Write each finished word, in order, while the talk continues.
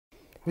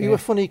Were you a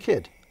funny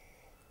kid?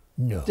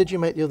 No. Did you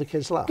make the other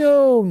kids laugh?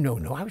 No, no,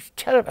 no. I was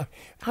terrible.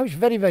 I was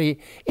very, very...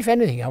 If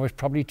anything, I was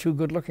probably too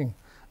good looking.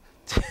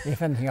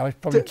 If anything, I was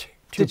probably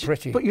too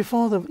pretty. But your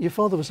father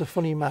was a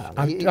funny man.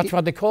 That's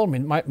what they call me.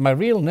 My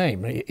real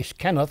name is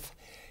Kenneth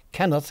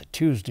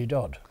Tuesday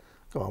Dodd.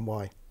 Go on,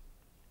 why?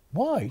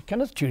 Why?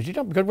 Kenneth Tuesday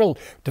Dodd? Because, well,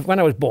 when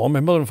I was born, my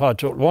mother and father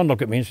took one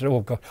look at me and said,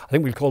 oh, God, I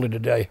think we'll call it a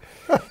day.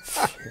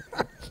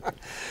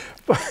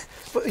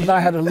 But I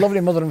had a lovely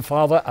mother and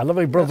father, a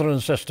lovely brother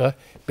and sister,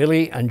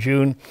 Billy and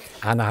June,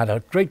 and I had a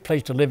great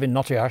place to live in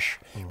Knotty Ash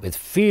with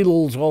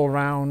fields all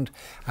around,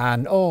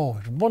 and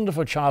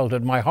wonderful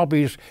childhood. My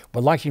hobbies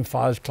were lighting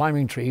fires,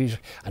 climbing trees,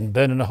 and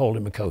burning a hole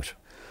in my coat.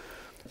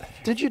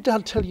 Did your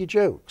dad tell you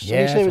jokes?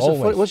 Yes,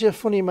 always. Was he a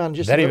funny man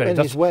just very, in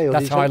his way?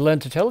 That's how I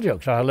learned to tell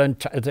jokes. I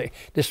learned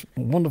this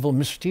wonderful,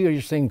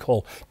 mysterious thing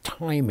called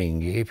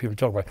timing. You hear people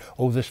talk about,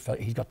 oh, this fella,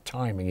 he's got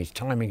timing, his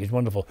timing is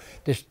wonderful.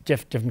 This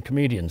different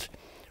comedians.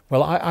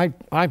 Well,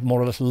 I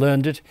more or less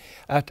learned it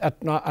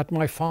at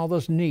my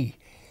father's knee.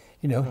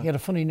 You know, he had a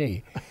funny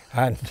knee.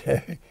 And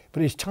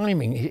but his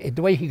timing,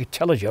 the way he could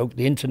tell a joke,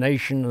 the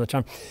intonation and the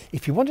time.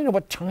 If you want to know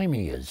what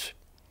timing is,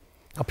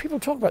 now people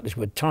talk about this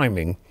word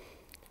timing.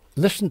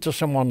 Listen to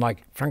someone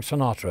like Frank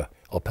Sinatra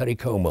or Perry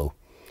Como,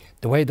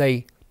 the way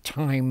they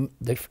time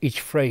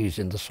each phrase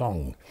in the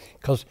song.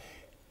 Because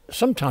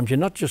sometimes you're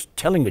not just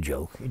telling a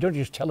joke, you don't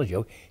just tell a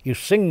joke, you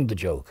sing the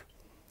joke.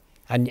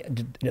 And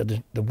you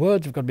know, the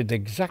words have got to be the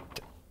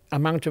exact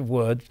amount of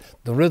words,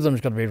 the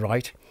rhythm's got to be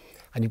right,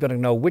 and you've got to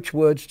know which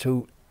words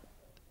to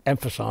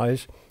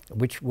emphasise,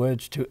 which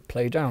words to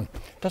play down.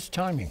 That's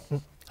timing.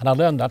 And I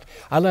learned that.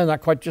 I learned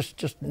that quite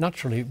just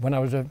naturally when I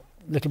was a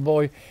little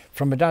boy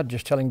from my dad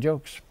just telling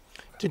jokes.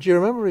 Did you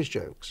remember his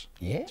jokes?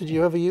 Yeah. Did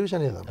you ever use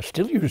any of them? I'm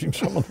still using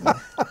some of them.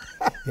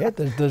 Yeah,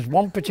 there's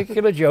one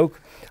particular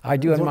joke I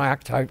do in my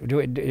act. I do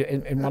it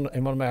in one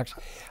of my acts,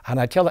 and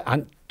I tell it.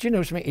 And do you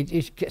know something?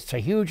 It gets a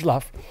huge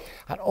laugh,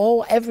 and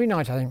every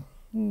night I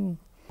think.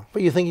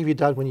 But you think of your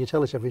dad when you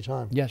tell it every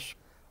time. Yes.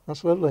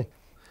 That's lovely.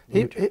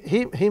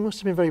 He must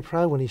have been very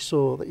proud when he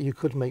saw that you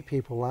could make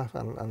people laugh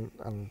and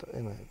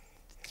you know,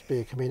 to be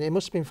a comedian. It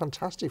must have been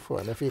fantastic for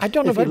him. I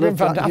don't know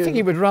if I think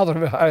he would rather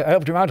have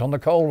helped him out on the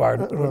coal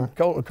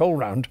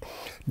round.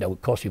 No,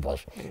 of course he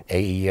was.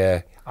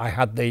 I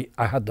had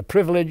the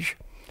privilege,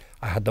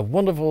 I had the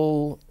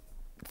wonderful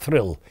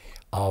thrill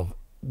of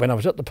when I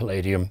was at the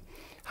Palladium,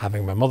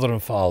 having my mother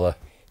and father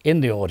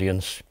in the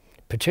audience,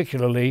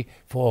 particularly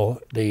for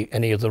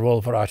any of the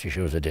Royal Variety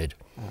shows I did.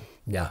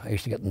 Yeah, I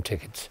used to get them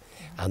tickets,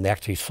 and they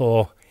actually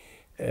saw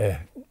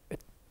their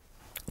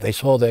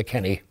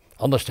Kenny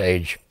on the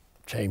stage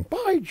saying,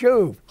 "By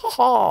Jove, ha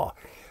ha,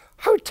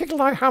 how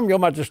tickled I am, Your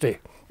Majesty."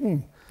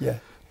 Yeah,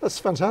 that's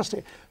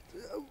fantastic.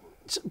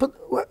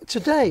 But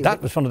today,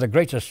 that was one of the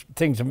greatest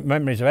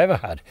memories I've ever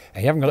had.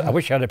 And you haven't got. I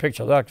wish I had a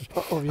picture of that.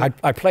 Yeah.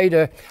 I played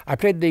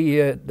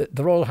the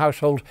Royal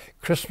Household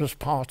Christmas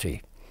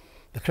party,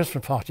 the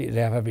Christmas party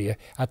they have every year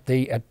at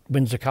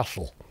Windsor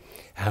Castle,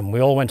 and we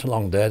all went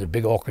along there, the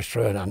big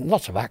orchestra and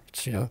lots of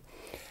acts, you know,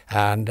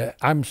 and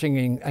I'm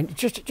singing, and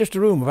just a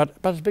room about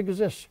as big as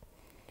this,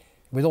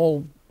 with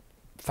all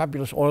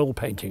fabulous oil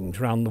paintings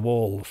around the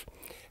walls,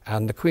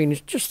 and the Queen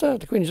is just there.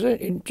 The Queen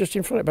is just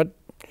in front of it,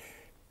 but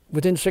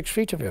within 6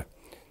 feet of you,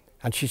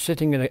 and she's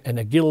sitting in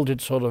a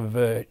gilded sort of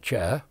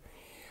chair,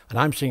 and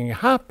I'm singing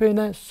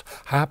happiness,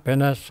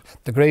 happiness,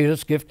 the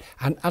greatest gift.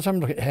 And as I'm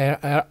looking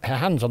at her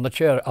hands on the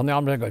chair, on the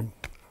arm, they're going,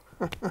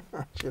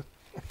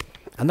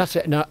 and that's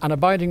it. An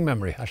abiding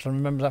memory. I shall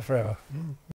remember that forever.